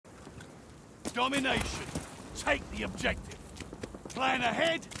Domination. Take the objective. Plan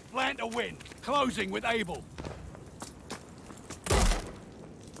ahead, plan to win. Closing with Able.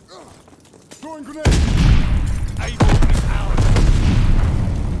 Throwing grenade! Able is ours.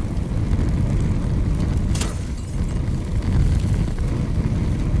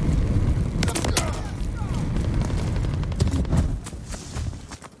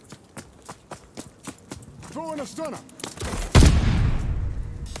 Throwing a stunner!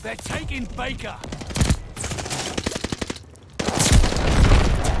 They're taking Baker.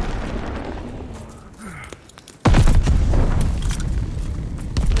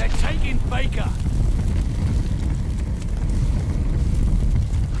 They're taking Baker.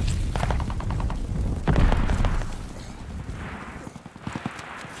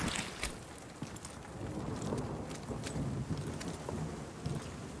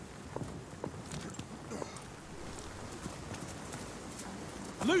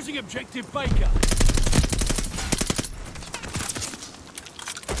 Losing objective Baker.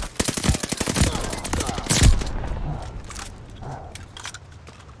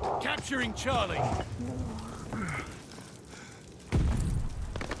 Capturing Charlie.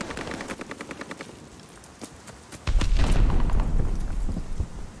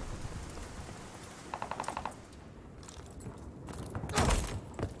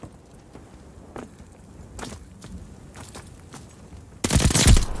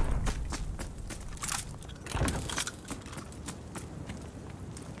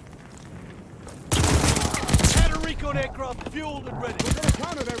 Recon aircraft fueled and ready. We're gonna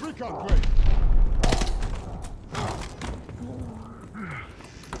counter that recon plane.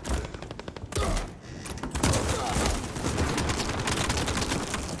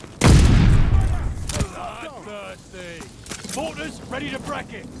 Bloodthirsty. Mortars ready to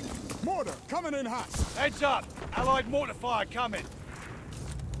bracket. Mortar coming in hot. Heads up. Allied mortar fire coming.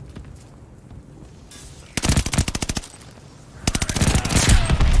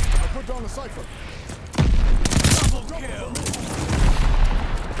 I put down the cipher. Double kill.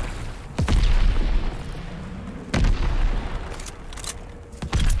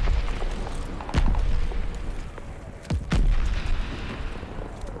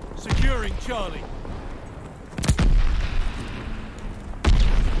 Securing Charlie.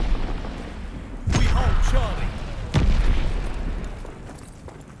 We hold Charlie.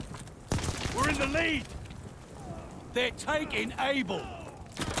 We're in the lead. They're taking Able.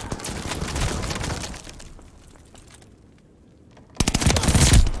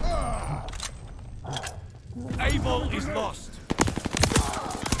 Able is lost.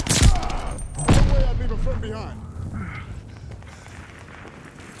 No way I'd leave a friend behind.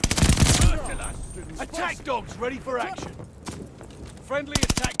 Attack dogs ready for action. Friendly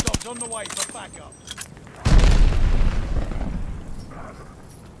attack dogs on the way for backup.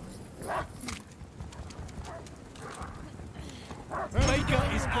 Baker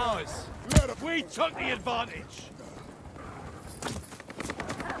is ours. We took the advantage.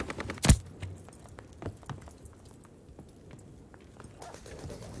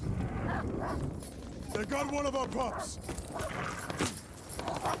 They got one of our pups.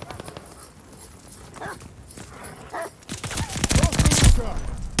 Lost the guy.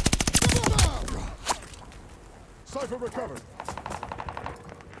 Cipher recovered.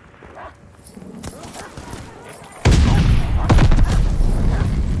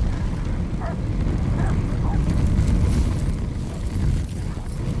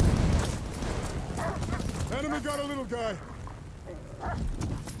 Enemy got a little guy.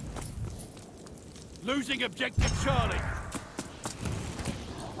 Losing objective Charlie.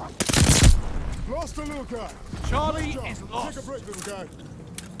 Lost a little guy. Charlie is lost. Take a break, little guy.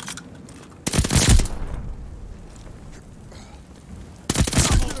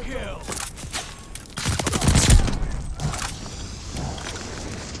 Double kill.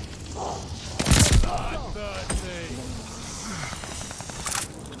 Bloodthirsty.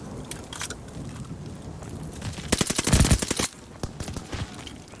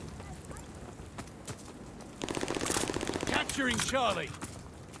 Capturing Charlie.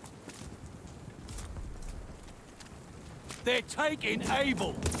 They're taking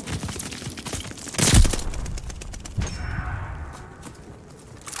Able.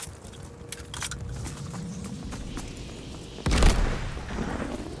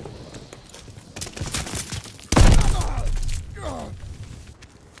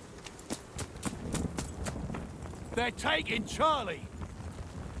 They're taking Charlie.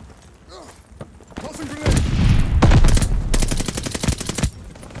 Tossing grenade.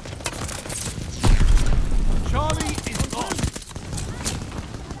 Charlie is lost.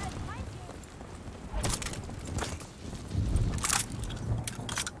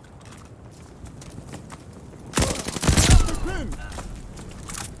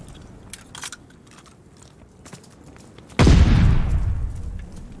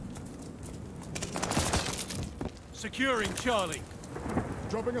 Securing Charlie.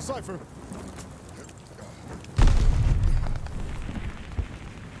 Dropping a cipher.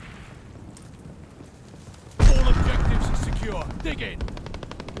 All objectives secure. Dig in.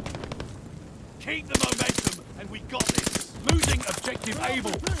 Keep the momentum, and we got this. Losing objective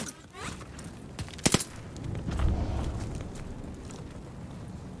Able.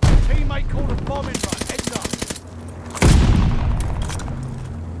 Teammate called a bombing run. Heads up.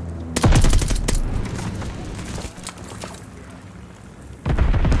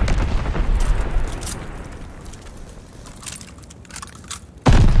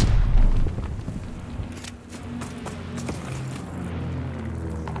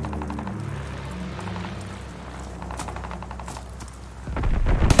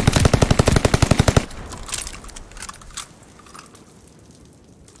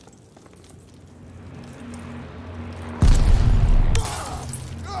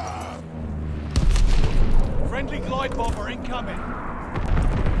 Friendly glide bomber incoming.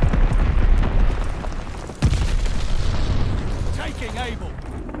 Taking Able.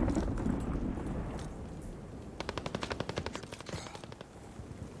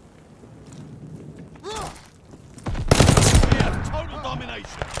 We have total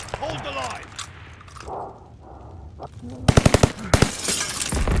domination. Hold the line.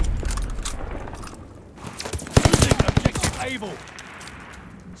 Losing objective Able.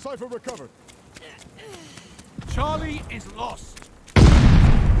 Cipher recovered. Charlie is lost.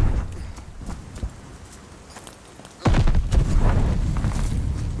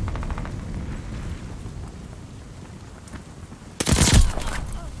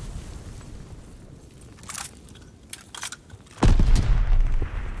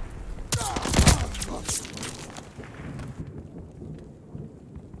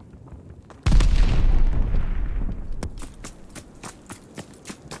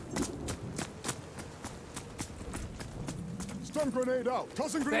 Stun grenade out.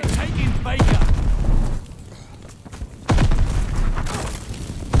 Tossing They're grenade. taking Baker.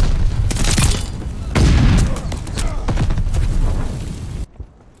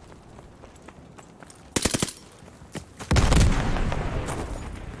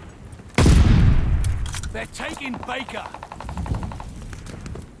 They're taking Baker.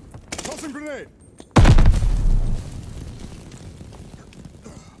 Tossing grenade.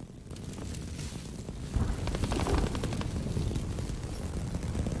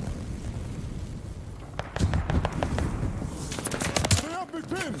 They have me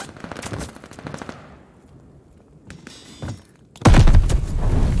pinned.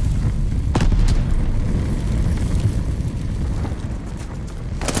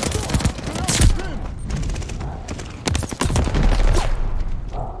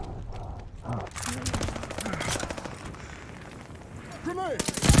 Grenade!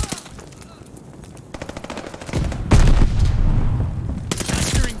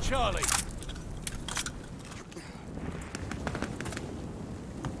 Capturing Charlie.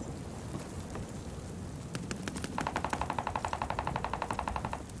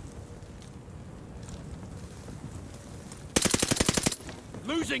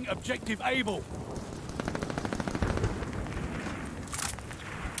 Losing objective Able.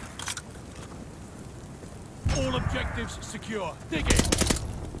 All objectives secure. Dig in.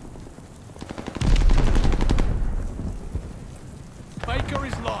 Baker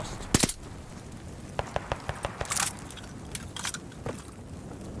is lost.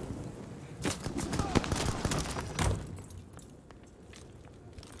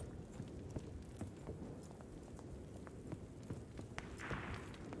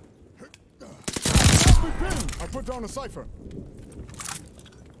 Have me pinned. I put down a cipher.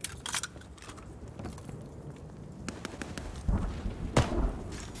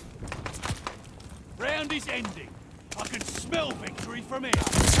 Round is ending. I can smell victory from here.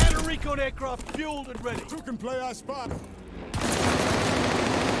 Counter-recon aircraft fueled and ready. Two can play I spot.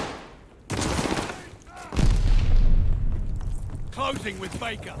 Closing with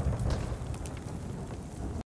Baker.